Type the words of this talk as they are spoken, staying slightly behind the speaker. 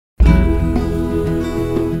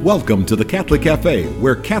Welcome to the Catholic Cafe,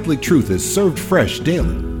 where Catholic truth is served fresh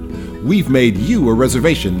daily. We've made you a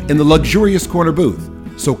reservation in the luxurious corner booth,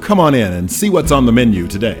 so come on in and see what's on the menu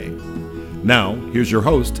today. Now, here's your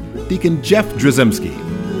host, Deacon Jeff Drzymski.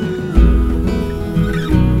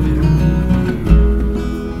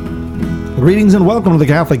 Greetings and welcome to the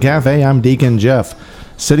Catholic Cafe. I'm Deacon Jeff,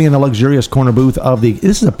 sitting in the luxurious corner booth of the...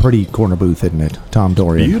 This is a pretty corner booth, isn't it, Tom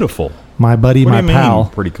Dorian? Beautiful. My buddy, what my do you pal.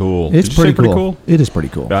 Mean? Pretty cool. It's pretty cool. It is pretty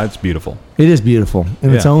cool. It's beautiful. It is beautiful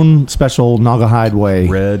in its own special Naugahyde way.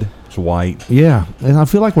 Red, it's white. Yeah, and I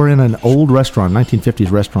feel like we're in an old restaurant,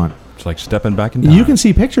 1950s restaurant. It's like stepping back in time. You can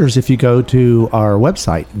see pictures if you go to our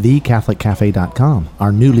website, thecatholiccafe.com,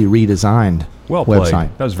 our newly redesigned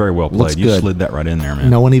website. That was very well played. Looks You good. slid that right in there, man.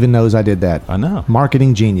 No one even knows I did that. I know.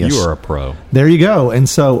 Marketing genius. You are a pro. There you go. And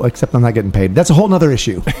so, except I'm not getting paid. That's a whole other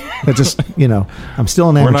issue. That's just, I'm still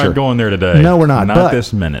an amateur. We're not going there today. No, we're not. Not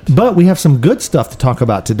this minute. But we have some good stuff to talk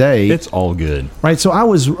about today. It's all good. Right. So I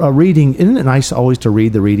was reading. Isn't it nice always to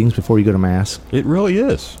read the readings before you go to Mass? It really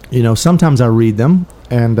is. Sometimes I read them,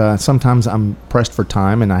 and sometimes I'm pressed for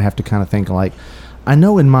time, and I have to kind of think like, I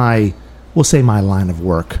know in my... we'll say my line of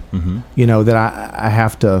work, that I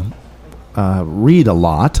have to read a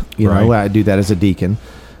lot. Right. I do that as a deacon.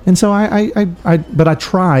 And so but I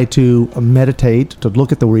try to meditate, to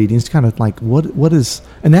look at the readings, kind of like what is,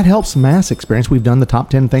 and that helps Mass experience. We've done the top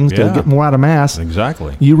 10 things to get more out of Mass.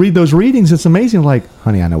 Exactly. You read those readings, it's amazing. Like,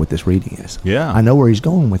 honey, I know what this reading is. Yeah. I know where he's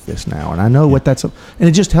going with this now, and I know what that's, and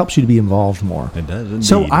it just helps you to be involved more. It does indeed.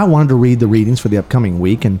 So I wanted to read the readings for the upcoming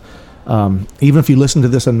week, and even if you listen to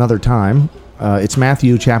this another time, it's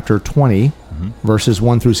Matthew chapter 20, verses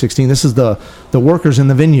 1 through 16. This is the Workers in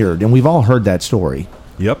the Vineyard, and we've all heard that story.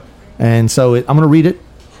 Yep. And so I'm going to read it,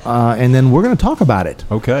 and then we're going to talk about it.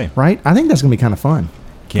 Okay. Right? I think that's going to be kind of fun.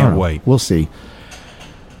 Can't wait. We'll see.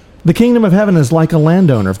 The kingdom of heaven is like a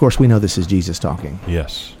landowner. Of course, we know this is Jesus talking.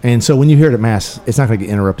 Yes. And so when you hear it at Mass, it's not going to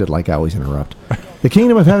get interrupted like I always interrupt. The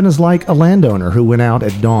kingdom of heaven is like a landowner who went out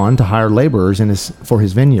at dawn to hire laborers for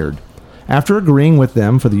his vineyard. After agreeing with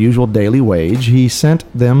them for the usual daily wage, he sent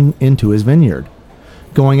them into his vineyard.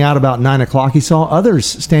 Going out about 9 o'clock, he saw others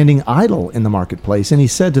standing idle in the marketplace, and he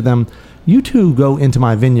said to them, "You too go into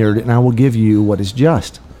my vineyard, and I will give you what is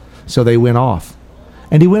just." So they went off.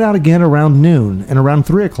 And he went out again around noon, and around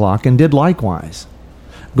 3 o'clock, and did likewise.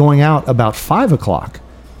 Going out about 5 o'clock,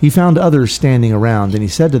 he found others standing around, and he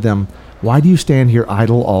said to them, "Why do you stand here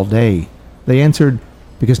idle all day?" They answered,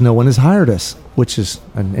 "Because no one has hired us," which is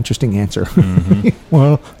an interesting answer.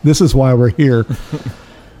 Well, this is why we're here.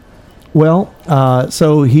 Well,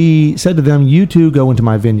 so he said to them, "You too go into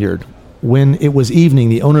my vineyard." When it was evening,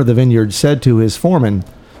 the owner of the vineyard said to his foreman,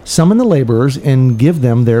 "Summon the laborers and give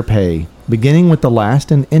them their pay, beginning with the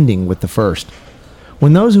last and ending with the first."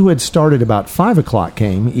 When those who had started about 5 o'clock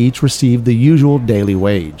came, each received the usual daily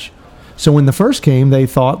wage. So when the first came, they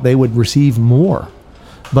thought they would receive more.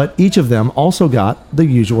 But each of them also got the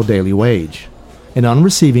usual daily wage. And on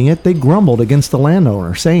receiving it, they grumbled against the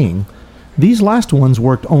landowner, saying, "These last ones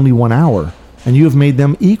worked only 1 hour, and you have made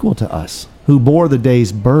them equal to us, who bore the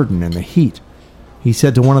day's burden and the heat." He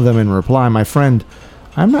said to one of them in reply, "My friend,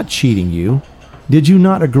 I'm not cheating you. Did you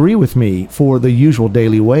not agree with me for the usual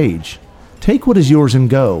daily wage? Take what is yours and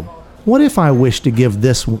go. What if I wish to give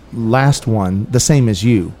this last one the same as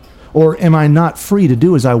you? Or am I not free to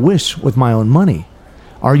do as I wish with my own money?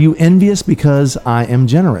 Are you envious because I am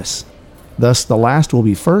generous? Thus the last will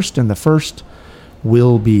be first, and the first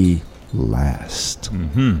will be last."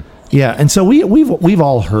 Yeah, and so we've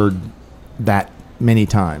all heard that many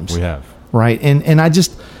times. We have. Right? And I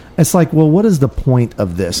just, it's like, well, what is the point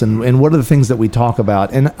of this? And what are the things that we talk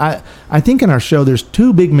about? And I think in our show, there's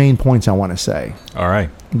two big main points I want to say. All right.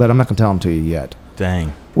 But I'm not going to tell them to you yet.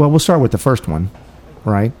 Dang. Well, we'll start with the first one,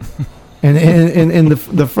 right? and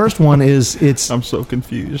the first one is, I'm so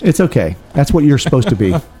confused. It's okay. That's what you're supposed to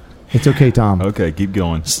be. It's okay, Tom. Okay, keep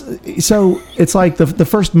going. So it's like the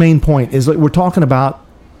first main point is like we're talking about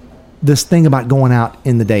this thing about going out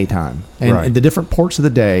in the daytime and the different parts of the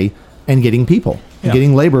day and getting people,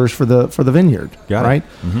 getting laborers for the vineyard, right?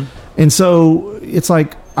 And so it's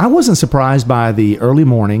like I wasn't surprised by the early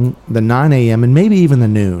morning, the 9 a.m. and maybe even the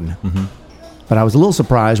noon, but I was a little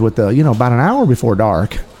surprised with the about an hour before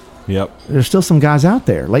dark. Yep. There's still some guys out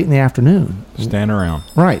there late in the afternoon, standing around,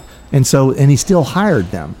 right? And he still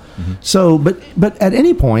hired them. So, but at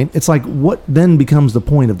any point, it's like, what then becomes the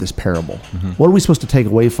point of this parable? What are we supposed to take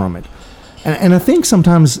away from it? And I think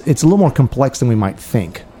sometimes it's a little more complex than we might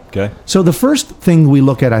think. Okay. So the first thing we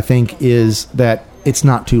look at, I think, is that it's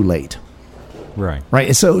not too late. Right.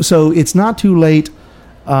 Right. So it's not too late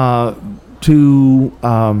to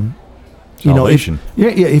Salvation.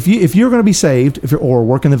 If you're going to be saved, or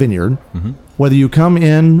work in the vineyard, Mm-hmm. whether you come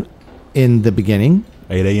in the beginning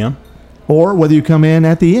 8 a.m. or whether you come in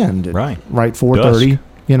at the end, Right.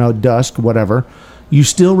 4:30, dusk, whatever, you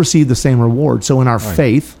still receive the same reward. So in our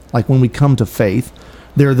faith, like when we come to faith,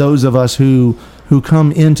 there are those of us who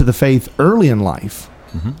come into the faith early in life,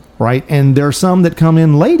 Mm-hmm. right? And there are some that come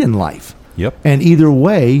in late in life. Yep. And either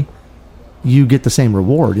way, you get the same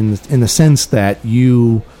reward in the sense that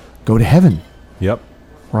you go to heaven, Yep.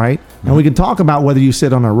 right? And we can talk about whether you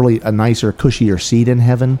sit on a nicer, cushier seat in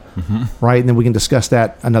heaven, right? And then we can discuss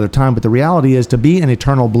that another time. But the reality is, to be in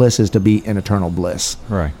eternal bliss is to be in eternal bliss,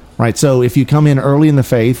 Right. right? So if you come in early in the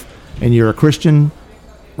faith and you're a Christian,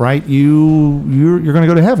 right, you're going to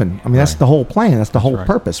go to heaven. I mean, that's the whole plan. That's the whole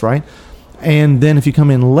purpose, right? And then if you come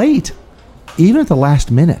in late, even at the last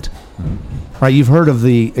minute, right? You've heard of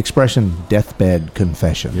the expression "deathbed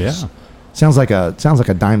confessions." Yeah. Sounds like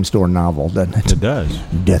a dime store novel, doesn't it? It does.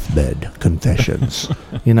 Deathbed confessions.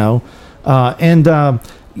 And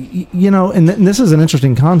this is an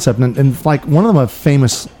interesting concept, and like one of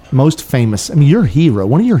the most famous. I mean, your hero,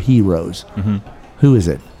 one of your heroes. Mm-hmm. Who is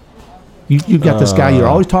it? You've got this guy you're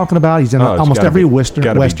always talking about. He's in almost every Western.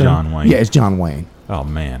 Gotta be John Wayne. Yeah, it's John Wayne. Oh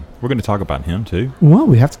man, we're going to talk about him too. Well,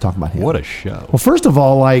 we have to talk about him. What a show! Well, first of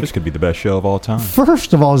all, This could be the best show of all time.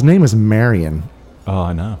 First of all, his name is Marion. Oh,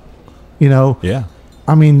 I know. Yeah.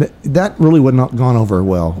 I mean, that really would not have gone over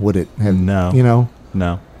well, would it? No.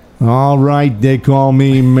 No. All right, they call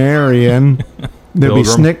me Marion. There'd be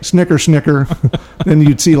snicker. Then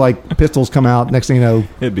you'd see like pistols come out. Next thing you know,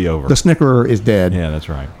 It'd be over. the snickerer is dead. Yeah, that's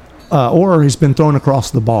right. Or he's been thrown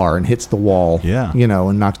across the bar and hits the wall. Yeah.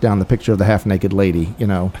 And knocks down the picture of the half-naked lady.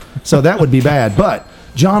 So that would be bad. But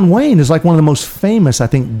John Wayne is like one of the most famous, I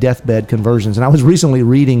think, deathbed conversions. And I was recently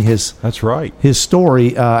reading his That's right. his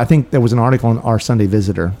story. I think there was an article in our Sunday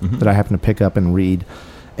Visitor that I happened to pick up and read.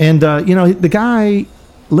 And, the guy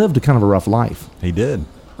lived a kind of a rough life. He did.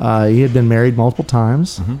 He had been married multiple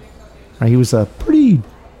times. He was a pretty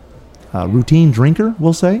routine drinker,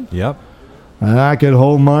 we'll say. Yep. I could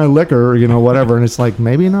hold my liquor, whatever. And it's like,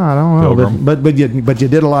 maybe not, I don't know. Pilgrim. But you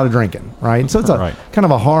did a lot of drinking, right? So it's a kind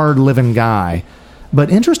of a hard living guy. But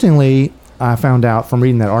interestingly, I found out from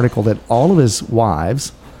reading that article that all of his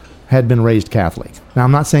wives had been raised Catholic. Now,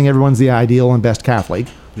 I'm not saying everyone's the ideal and best Catholic.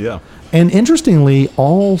 Yeah. And interestingly,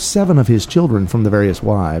 all 7 of his children from the various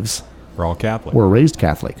wives We're all Catholic. were raised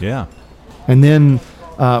Catholic. Yeah. And then,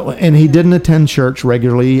 and he didn't attend church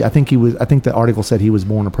regularly. I think the article said he was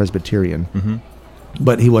born a Presbyterian,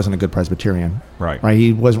 but he wasn't a good Presbyterian. Right.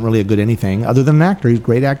 He wasn't really a good anything other than an actor. He's a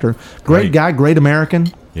great actor, great guy, great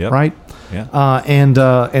American. Yep. Right. Yeah. And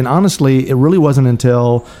honestly, it really wasn't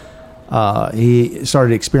until he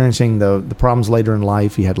started experiencing the problems later in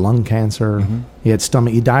life. He had lung cancer.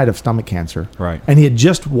 He died of stomach cancer. Right. And he had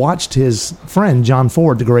just watched his friend John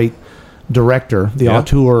Ford, the great director, the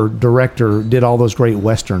auteur director, did all those great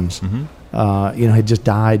westerns. Had just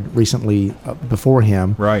died recently before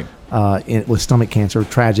him. Right. With stomach cancer,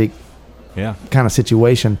 tragic. Yeah. Kind of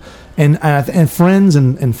situation, and friends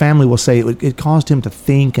and family will say it caused him to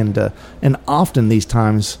think, and often these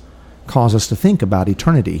times cause us to think about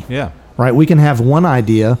eternity. Yeah. Right. We can have one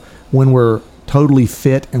idea when we're totally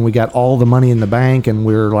fit and we got all the money in the bank and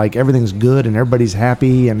we're like everything's good and everybody's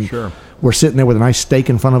happy and we're sitting there with a nice steak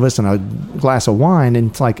in front of us and a glass of wine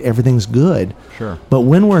and it's like everything's good. Sure. But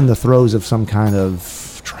when we're in the throes of some kind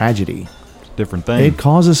of tragedy, different thing. it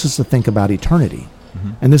causes us to think about eternity.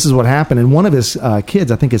 And this is what happened. And one of his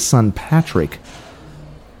kids, I think his son Patrick,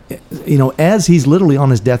 as he's literally on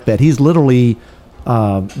his deathbed, he's literally,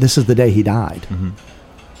 this is the day he died.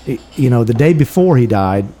 The day before he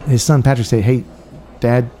died, his son Patrick said, "Hey,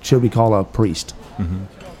 Dad, should we call a priest?"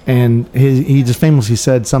 And he just famously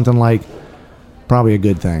said something like, "Probably a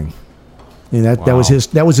good thing."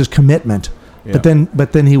 That was his commitment. Yeah.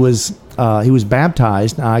 But then he was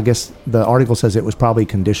baptized. I guess the article says it was probably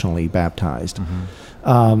conditionally baptized,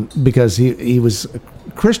 because he was a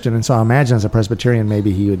Christian, and so I imagine as a Presbyterian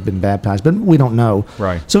maybe he had been baptized, but we don't know.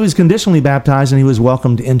 Right. So he was conditionally baptized, and he was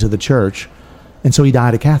welcomed into the church, and so he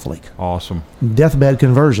died a Catholic. Awesome. Deathbed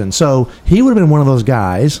conversion. So he would have been one of those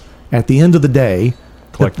guys at the end of the day,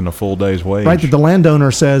 collecting a full day's wage. Right. That the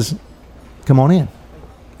landowner says, "Come on in.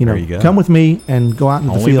 There you go. Come with me and go out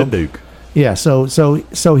into the field." Only the Duke. Yeah, so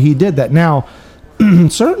he did that. Now,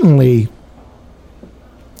 certainly,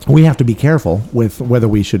 we have to be careful with whether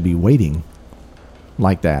we should be waiting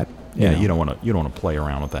like that. You don't want to play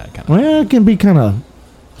around with that kind of. Well, it can be kind of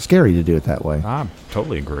scary to do it that way. I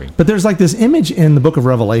totally agree. But there's like this image in the book of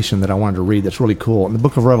Revelation that I wanted to read that's really cool. And the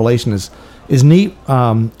book of Revelation is neat.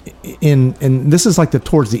 And this is like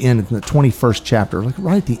towards the end, in the 21st chapter, like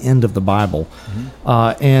right at the end of the Bible.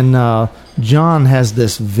 Mm-hmm. And John has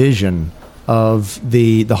this vision of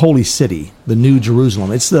the holy city, the New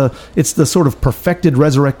Jerusalem. It's the sort of perfected,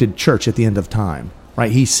 resurrected church at the end of time.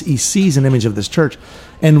 Right? He sees an image of this church,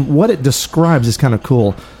 and what it describes is kind of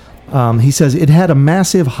cool. He says it had a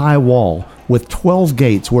massive high wall with 12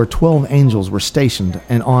 gates where 12 angels were stationed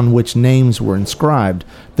and on which names were inscribed,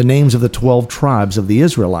 the names of the 12 tribes of the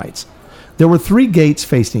Israelites. There were 3 gates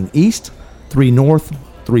facing east, 3 north,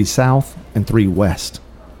 3 south, and 3 west.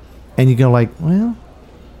 And you go like, well,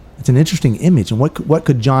 it's an interesting image. And what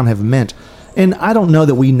could John have meant? And I don't know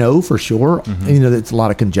that we know for sure. Mm-hmm. It's a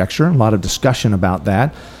lot of conjecture, a lot of discussion about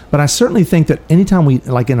that. But I certainly think that anytime we,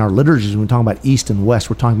 like in our liturgies, when we talk about east and west,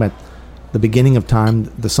 we're talking about the beginning of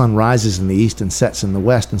time. The sun rises in the east and sets in the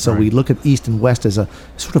west. And so we look at east and west as a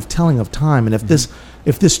sort of telling of time. And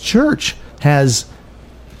if this church has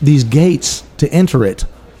these gates to enter it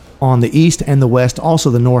on the east and the west, also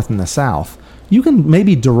the north and the south, you can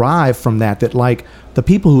maybe derive from that like the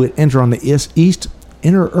people who enter on the east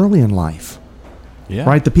enter early in life. Yeah.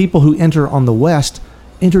 Right? The people who enter on the west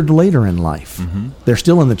entered later in life. Mm-hmm. They're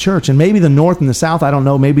still in the church. And maybe the north and the south, I don't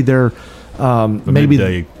know, maybe they're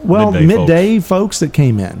midday folks that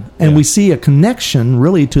came in. And we see a connection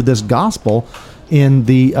really to this gospel in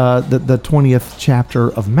the 20th chapter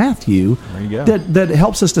of Matthew. There you go. That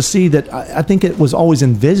helps us to see that I think it was always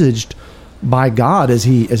envisaged by God as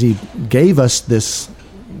he gave us this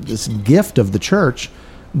gift of the church,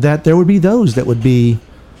 that there would be those that would be,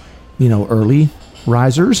 early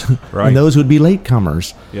risers, right, and those would be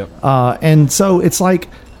latecomers. Yep. And so it's like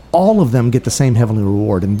all of them get the same heavenly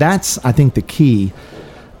reward, and that's, I think, the key.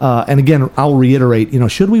 And again, I'll reiterate,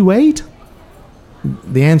 should we wait?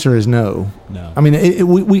 The answer is no. No. I mean,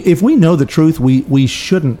 if we know the truth, we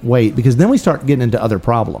shouldn't wait, because then we start getting into other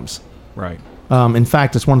problems. Right. In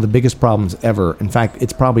fact, it's one of the biggest problems ever. In fact,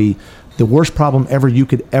 it's probably the worst problem ever you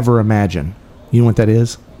could ever imagine. You know what that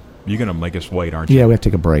is? You're going to make us wait, aren't you? Yeah, we have to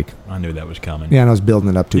take a break. I knew that was coming. Yeah, and I was building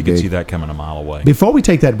it up too big. You can see that coming a mile away. Before we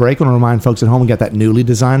take that break, I want to remind folks at home, we got that newly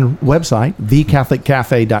designed website,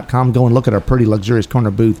 thecatholiccafe.com. Go and look at our pretty luxurious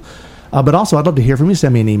corner booth. But also, I'd love to hear from you.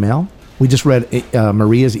 Send me an email. We just read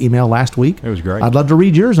Maria's email last week. It was great. I'd love to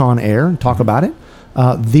read yours on air and talk about it.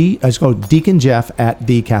 Let's go Deacon Jeff at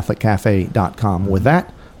thecatholiccafe.com. With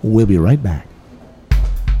that, we'll be right back.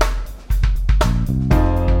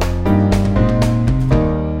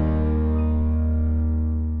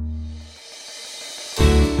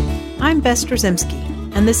 I'm Bess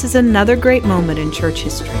Drzymski, and this is another great moment in church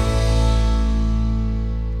history.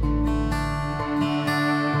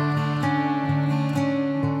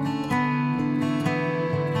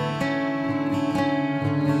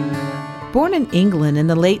 Born in England in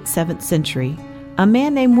the late 7th century, a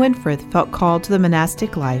man named Winfrith felt called to the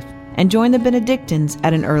monastic life and joined the Benedictines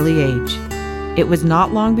at an early age. It was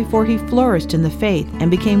not long before he flourished in the faith and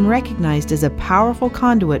became recognized as a powerful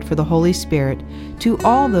conduit for the Holy Spirit to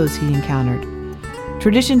all those he encountered.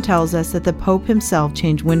 Tradition tells us that the Pope himself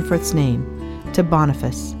changed Winfrith's name to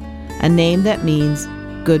Boniface, a name that means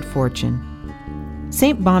good fortune.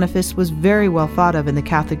 Saint Boniface was very well thought of in the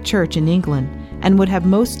Catholic Church in England and would have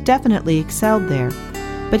most definitely excelled there,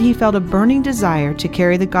 but he felt a burning desire to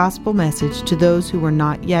carry the gospel message to those who were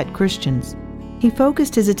not yet Christians. He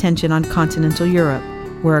focused his attention on continental Europe,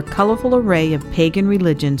 where a colorful array of pagan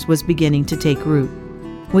religions was beginning to take root.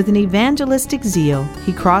 With an evangelistic zeal,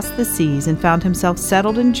 he crossed the seas and found himself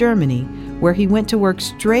settled in Germany, where he went to work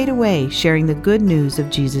straight away sharing the good news of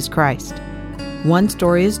Jesus Christ. One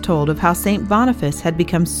story is told of how St. Boniface had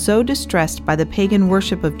become so distressed by the pagan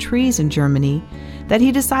worship of trees in Germany that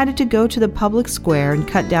he decided to go to the public square and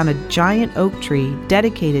cut down a giant oak tree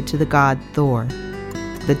dedicated to the god Thor.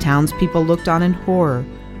 The townspeople looked on in horror,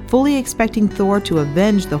 fully expecting Thor to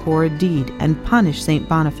avenge the horrid deed and punish St.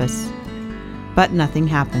 Boniface. But nothing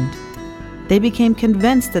happened. They became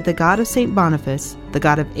convinced that the God of St. Boniface, the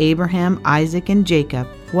God of Abraham, Isaac, and Jacob,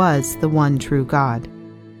 was the one true God.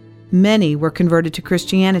 Many were converted to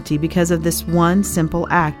Christianity because of this one simple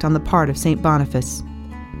act on the part of St. Boniface.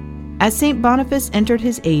 As St. Boniface entered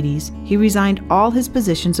his 80s, he resigned all his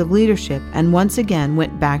positions of leadership and once again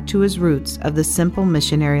went back to his roots of the simple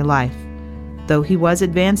missionary life. Though he was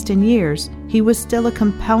advanced in years, he was still a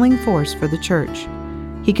compelling force for the church.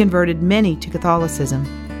 He converted many to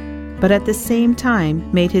Catholicism, but at the same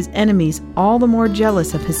time made his enemies all the more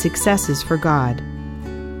jealous of his successes for God.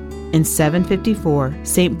 In 754,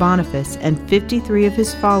 St. Boniface and 53 of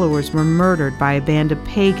his followers were murdered by a band of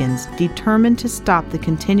pagans determined to stop the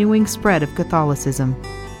continuing spread of Catholicism.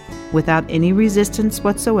 Without any resistance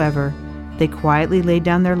whatsoever, they quietly laid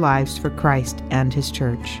down their lives for Christ and his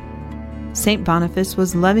church. St. Boniface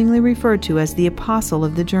was lovingly referred to as the Apostle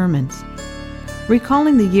of the Germans.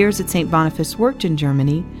 Recalling the years that St. Boniface worked in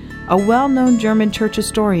Germany, a well-known German church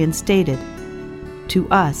historian stated, "To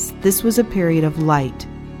us, this was a period of light,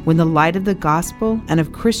 when the light of the gospel and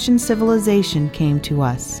of Christian civilization came to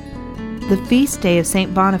us." The feast day of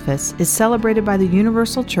St. Boniface is celebrated by the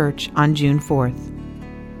Universal Church on June 4th.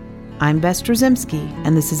 I'm Bess Drzymski,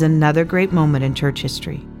 and this is another great moment in church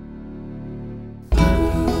history.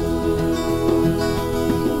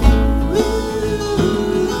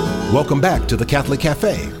 Welcome back to the Catholic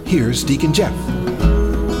Cafe. Here's Deacon Jeff.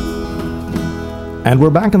 And we're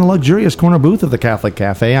back in the luxurious corner booth of the Catholic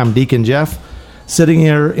Cafe. I'm Deacon Jeff, sitting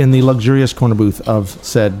here in the luxurious corner booth of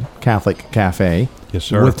said Catholic Cafe. Yes,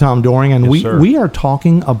 sir. With Tom Doring, and Yes, sir. we are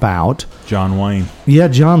talking about John Wayne.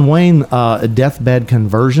 John Wayne, a deathbed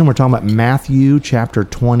conversion. We're talking about Matthew chapter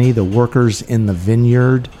 20, the workers in the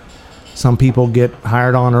vineyard. Some people get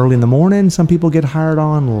hired on early in the morning. Some people get hired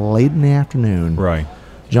on late in the afternoon. Right.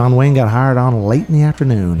 John Wayne got hired on late in the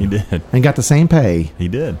afternoon. He did. And got the same pay. He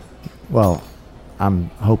did. Well, I'm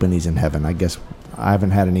hoping he's in heaven. I guess I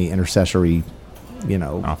haven't had any intercessory,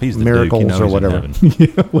 If he's the miracles Duke, or he's in whatever. heaven.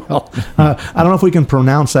 Yeah, well, I don't know if we can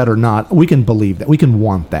pronounce that or not. We can believe that. We can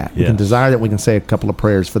want that. We can Yes. desire that. We can say a couple of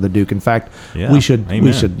prayers for the Duke. In fact, Yeah, we should.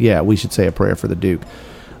 amen. We should say a prayer for the Duke.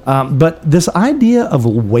 But this idea of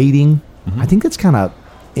waiting, I think it's kind of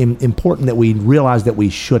important that we realize that we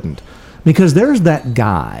shouldn't, because there's that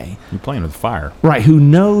guy, You're playing with fire. right, who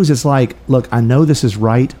knows it's like, look, I know this is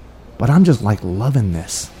right, but I'm just like loving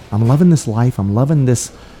this. I'm loving this life. I'm loving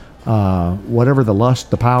this. Whatever the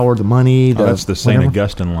lust, the power, the money. That's the St. whatever.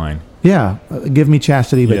 Augustine line. Yeah, give me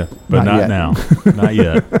chastity, but, but not yet. now. Not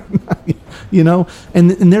yet.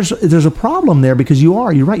 And there's a problem there, because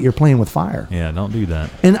you're right, you're playing with fire. Yeah, don't do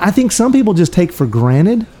that. And I think some people just take for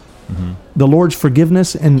granted the Lord's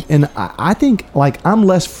forgiveness, and I think, like, I'm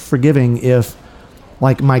less forgiving if,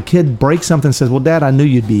 like, my kid breaks something and says, well, Dad, I knew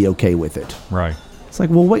you'd be okay with it. Right. It's like,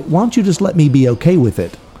 well, wait, why don't you just let me be okay with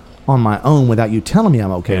it on my own without you telling me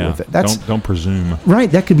I'm okay Yeah. with it? That's Don't presume. right.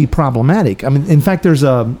 That could be problematic. I mean, in fact, there's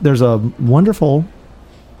a wonderful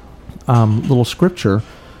little scripture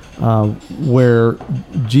where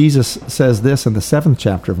Jesus says this in the 7th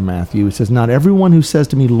chapter of Matthew. He says, "Not everyone who says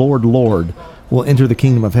to me, 'Lord, Lord,' will enter the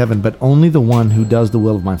kingdom of heaven, but only the one who does the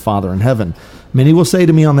will of my Father in heaven. Many will say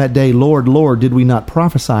to me on that day, 'Lord, Lord, did we not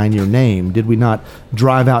prophesy in your name? Did we not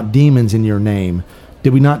drive out demons in your name?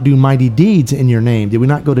 Did we not do mighty deeds in your name? Did we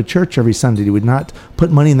not go to church every Sunday? Did we not put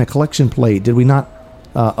money in the collection plate? Did we not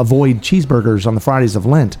avoid cheeseburgers on the Fridays of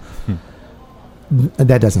Lent?'"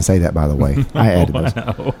 That doesn't say that, by the way. I added this.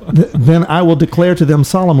 "Then I will declare to them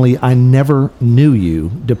solemnly, I never knew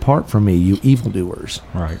you. Depart from me, you evildoers."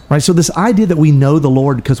 Right. Right. So this idea that we know the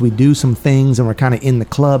Lord because we do some things and we're kind of in the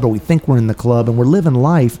club, or we think we're in the club and we're living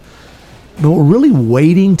life, but we're really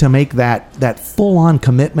waiting to make that full-on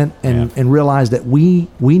commitment and realize that we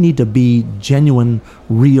need to be genuine,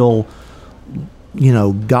 real,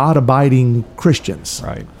 God-abiding Christians.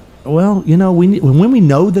 Right. Well, when we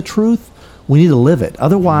know the truth, we need to live it.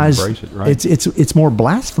 Otherwise, Embrace it, right. it's more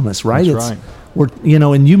blasphemous, right? That's right.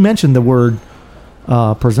 And you mentioned the word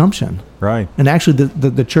presumption. Right. And actually,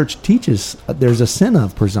 the church teaches there's a sin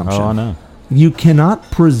of presumption. Oh, I know. You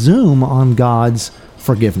cannot presume on God's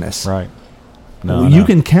forgiveness. Right. No, You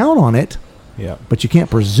can count on it, Yeah. but you can't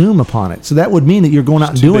presume upon it. So that would mean that you're going out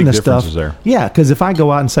and There's two doing big this stuff. differences there. Yeah, because if I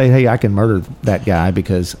go out and say, "Hey, I can murder that guy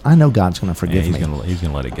because I know God's going to forgive he's me," gonna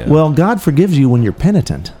let it go. well, God forgives you when you're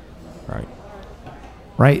penitent. Right.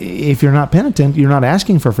 Right? If you're not penitent, you're not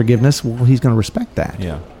asking for forgiveness, well, he's going to respect that.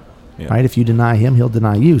 Yeah. Yeah. Right? If you deny him, he'll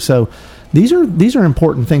deny you. So these are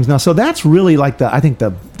important things. Now, so that's really like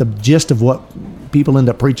the gist of what people end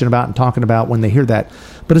up preaching about and talking about when they hear that.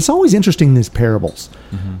 But it's always interesting in these parables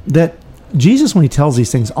that Jesus, when he tells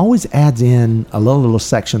these things, always adds in a little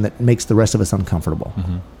section that makes the rest of us uncomfortable.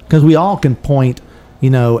 Because we all can point,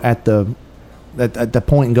 at the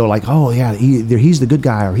point and go like, "Oh yeah, either he's the good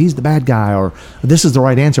guy or he's the bad guy, or this is the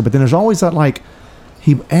right answer." But then there's always that, like,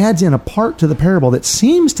 he adds in a part to the parable that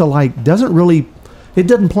seems to it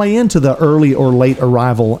doesn't play into the early or late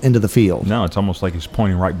arrival into the field. No, it's almost like he's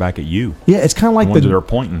pointing right back at you. Yeah, it's kind of like the ones that are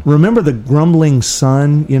pointing. Remember the grumbling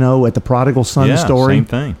son, at the prodigal son story? Same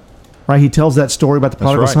thing. Right? He tells that story about the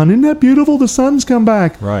prodigal right. son. Isn't that beautiful? The son's come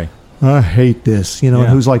back. Right. I hate this. And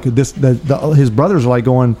who's like this? His brothers are like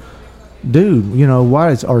going, dude,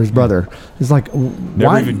 why is, or his brother is like, Never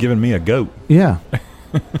why? even given me a goat. Yeah.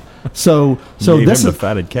 So Gave this him is the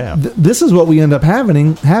fatted calf. this is what we end up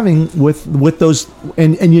having with those,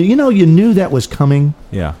 and you knew that was coming.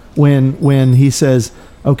 Yeah. When he says,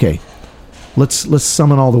 okay, let's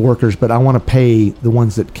summon all the workers, but I want to pay the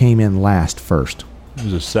ones that came in last first. It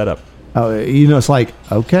was a setup. It's like,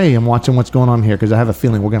 okay, I'm watching what's going on here because I have a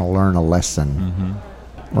feeling we're going to learn a lesson.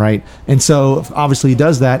 Mm-hmm. Right? And so obviously he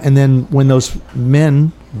does that. And then when those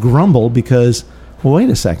men grumble because, well, wait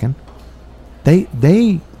a second,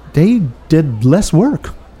 they did less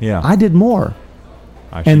work. Yeah. I did more.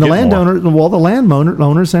 And the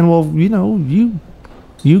landowner saying, well, you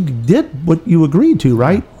did what you agreed to,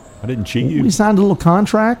 right? I didn't cheat you. We signed a little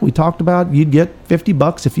contract. We talked about you'd get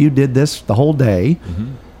 $50 if you did this the whole day.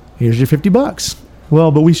 Mm-hmm. Here's your $50.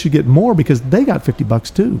 Well, but we should get more because they got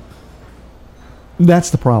 $50 too.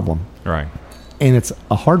 That's the problem. Right. And it's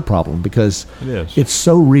a hard problem because It is. it's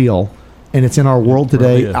so real and it's in our world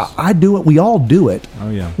today. really is. I do it. We all do it.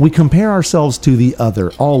 Oh, yeah. We compare ourselves to the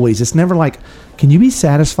other always. It's never like, can you be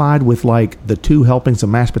satisfied with like the 2 helpings of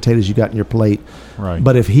mashed potatoes you got in your plate? Right.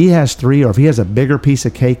 But if he has 3 or if he has a bigger piece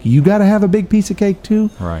of cake, you got to have a big piece of cake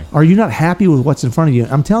too? Right. Are you not happy with what's in front of you?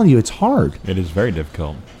 I'm telling you, it's hard. It is very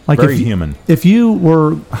difficult. Like very if you, human. If you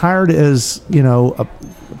were hired as, a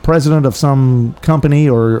president of some company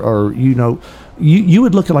or you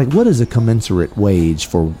would look at like, what is a commensurate wage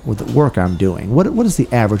for the work I'm doing? What is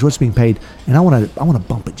the average? What's being paid? And I want to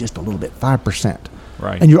bump it just a little bit, 5%.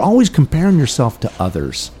 Right. And you're always comparing yourself to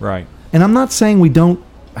others. Right. And I'm not saying we don't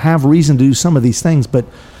have reason to do some of these things, but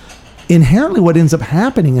inherently what ends up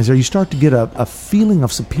happening is you start to get a feeling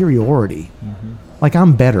of superiority. Mm-hmm. Like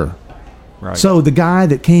I'm better. Right. So the guy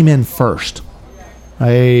that came in first,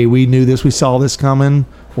 hey, we knew this, we saw this coming,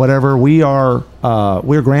 whatever. We're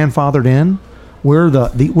grandfathered in. We're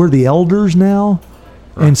the elders now.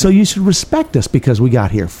 Right. And so you should respect us because we got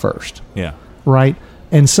here first. Yeah. Right?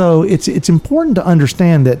 And so it's important to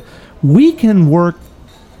understand that we can work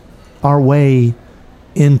our way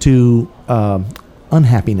into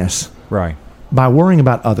unhappiness. Right. By worrying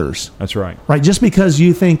about others. That's right. Right? Just because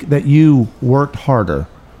you think that you worked harder.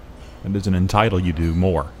 It doesn't entitle you to do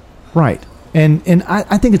more. Right. And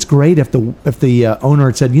I think it's great if the owner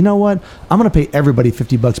had said, you know what, I'm going to pay everybody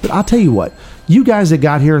 $50, but I'll tell you what, you guys that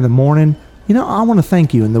got here in the morning, I want to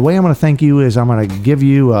thank you, and the way I'm going to thank you is I'm going to give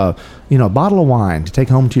you a bottle of wine to take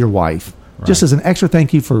home to your wife, right, just as an extra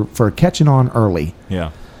thank you for catching on early.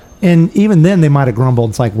 Yeah. And even then they might have grumbled.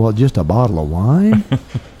 It's like, well, just a bottle of wine.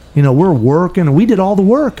 We're working, and we did all the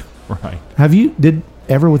work. Right. Did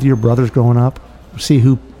ever with your brothers growing up see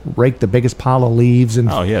who rake the biggest pile of leaves? And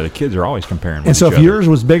oh yeah, the kids are always comparing. And so if yours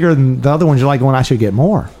was bigger than the other ones, you're like, well, I should get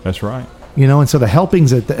more. That's right. And so the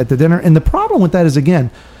helpings at the dinner, and the problem with that is,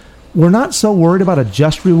 again, we're not so worried about a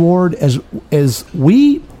just reward as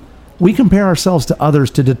we compare ourselves to others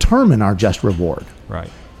to determine our just reward. Right.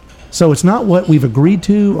 So it's not what we've agreed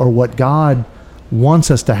to or what God wants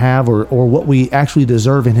us to have or what we actually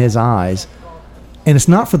deserve in His eyes. And it's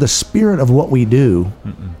not for the spirit of what we do,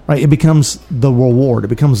 right? It becomes the reward. It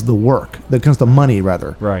becomes the work. It becomes the money,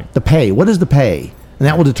 rather. Right. The pay. What is the pay? And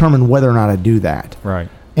that will determine whether or not I do that. Right.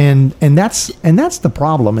 And that's the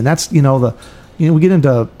problem. And that's we get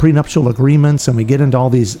into prenuptial agreements and we get into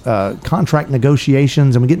all these contract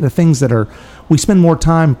negotiations and we get into things that we spend more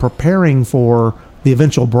time preparing for the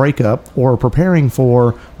eventual breakup or preparing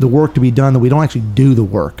for the work to be done that we don't actually do the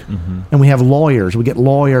work. Mm-hmm. And we have lawyers, we get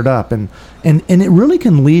lawyered up and it really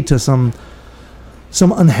can lead to some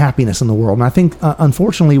unhappiness in the world. And I think,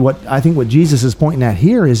 unfortunately, what Jesus is pointing at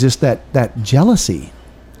here is just that jealousy.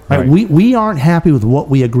 Right? We aren't happy with what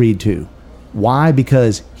we agreed to. Why?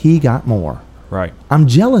 Because he got more. Right. I'm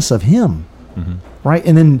jealous of him. Mm-hmm. Right.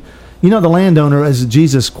 And then, the landowner, as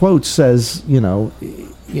Jesus quotes, says, he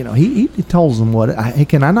tells them hey,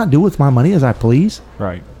 can I not do with my money as I please?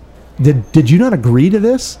 Right. Did you not agree to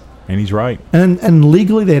this? And he's right. And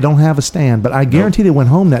legally they don't have a stand, but I guarantee they went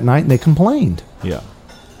home that night and they complained. Yeah.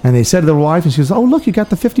 And they said to their wife, and she goes, oh, look, you got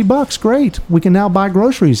the $50. Great. We can now buy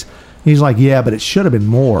groceries. He's like, yeah, but it should have been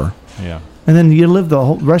more. Yeah. And then you live the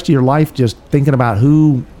whole rest of your life just thinking about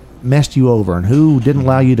who messed you over and who didn't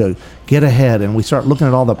allow you to get ahead. And we start looking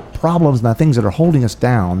at all the problems and the things that are holding us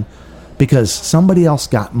down because somebody else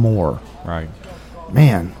got more. Right.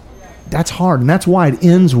 Man, that's hard. And that's why it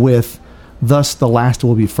ends with, thus the last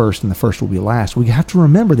will be first and the first will be last. We have to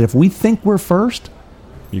remember that if we think we're first,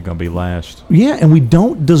 you're going to be last. Yeah, and we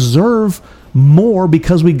don't deserve more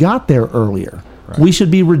because we got there earlier. Right. We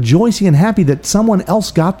should be rejoicing and happy that someone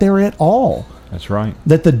else got there at all. That's right.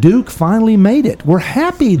 That the Duke finally made it. We're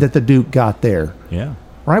happy that the Duke got there. Yeah.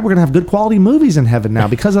 right? We're going to have good quality movies in heaven now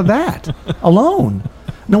because of that alone.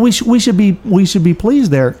 No, we should be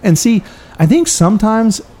pleased there. And see, I think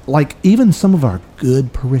sometimes, like even some of our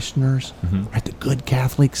good parishioners, right, the good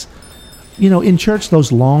Catholics, in church,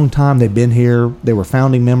 those long time they've been here, they were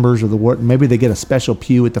founding members of the word. Maybe they get a special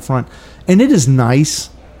pew at the front, and it is nice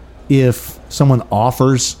if someone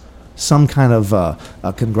offers some kind of a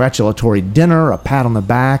congratulatory dinner, a pat on the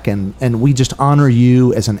back, and we just honor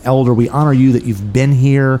you as an elder. We honor you that you've been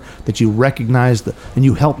here, that you recognize and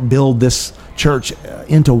you helped build this church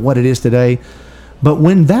into what it is today. But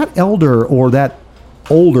when that elder or that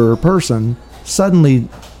older person suddenly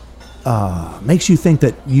makes you think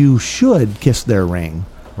that you should kiss their ring,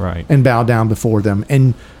 right, and bow down before them,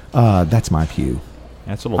 and that's my pew.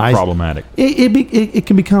 That's a little problematic. It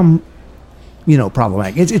can become,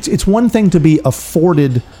 problematic. It's one thing to be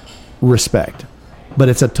afforded respect, but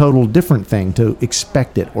it's a total different thing to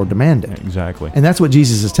expect it or demand it. Exactly. And that's what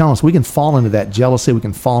Jesus is telling us. We can fall into that jealousy. We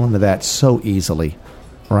can fall into that so easily,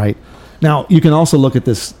 right? Now, you can also look at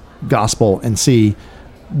this gospel and see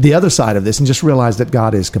the other side of this and just realize that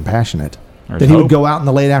God is compassionate. That he would go out in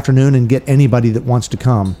the late afternoon and get anybody that wants to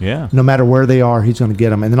come. Yeah. No matter where they are, he's going to get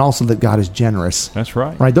them. And then also that God is generous. That's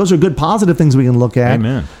right. Right? Those are good positive things we can look at.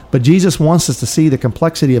 Amen. But Jesus wants us to see the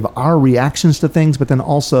complexity of our reactions to things, but then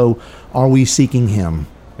also, are we seeking him?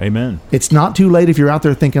 Amen. It's not too late if you're out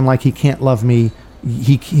there thinking like he can't love me.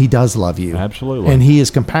 He does love you. Absolutely. And he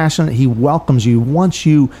is compassionate. He welcomes you, wants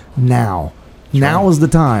you now. Now is the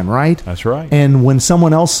time, right? That's right. And when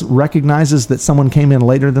someone else recognizes that someone came in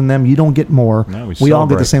later than them, you don't get more. No, we all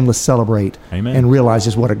get the same. Let's celebrate. Amen. And realize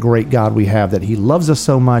just what a great God we have, that he loves us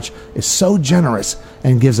so much, is so generous,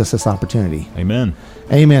 and gives us this opportunity. Amen.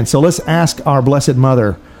 Amen. So let's ask our Blessed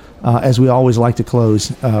Mother, as we always like to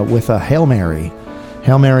close, with a Hail Mary.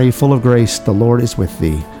 Hail Mary, full of grace, the Lord is with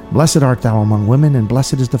thee. Blessed art thou among women, and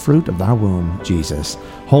blessed is the fruit of thy womb, Jesus.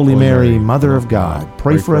 Holy Mary, Mother of God,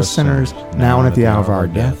 pray for us sinners, now and at the hour of our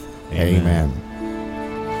death. Amen.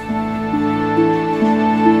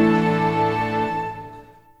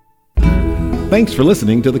 Thanks for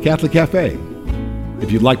listening to the Catholic Cafe.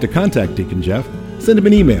 If you'd like to contact Deacon Jeff, send him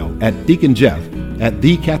an email at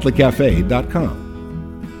deaconjeff@thecatholiccafe.com.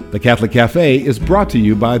 The Catholic Cafe is brought to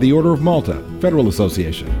you by the Order of Malta, Federal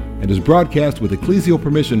Association, and is broadcast with ecclesial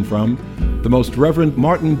permission from the Most Reverend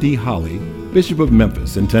Martin D. Holly, Bishop of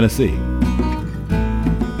Memphis in Tennessee.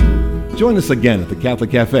 Join us again at the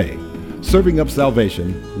Catholic Cafe, serving up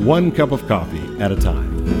salvation one cup of coffee at a time.